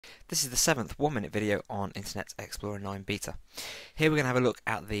This is the 7th 1-minute video on Internet Explorer 9 Beta. Here we're going to have a look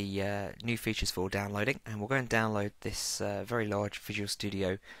at the new features for downloading, and we'll go and download this very large Visual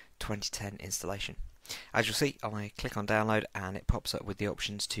Studio 2010 installation. As you'll see, I click on download and it pops up with the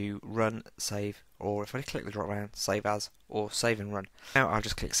options to run, save, or if I click the drop down, save as, or save and run. Now I'll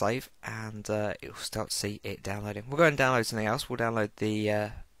just click save and it will start to see it downloading. We'll go and download something else. We'll download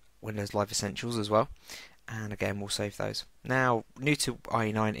the Windows Live Essentials as well. And again we'll save those. Now, new to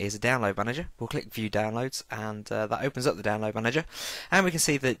IE9 is a download manager. We'll click view downloads and that opens up the download manager, and we can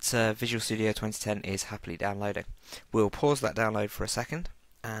see that Visual Studio 2010 is happily downloading. We'll pause that download for a second,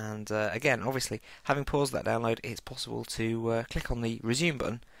 and again, obviously, having paused that download, it's possible to click on the resume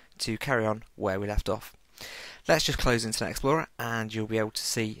button to carry on where we left off. Let's just close Internet Explorer and you'll be able to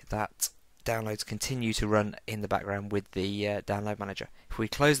see that downloads continue to run in the background with the download manager. If we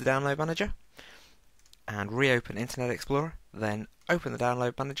close the download manager and reopen Internet Explorer, then open the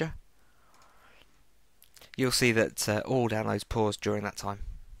download manager, you'll see that all downloads paused during that time.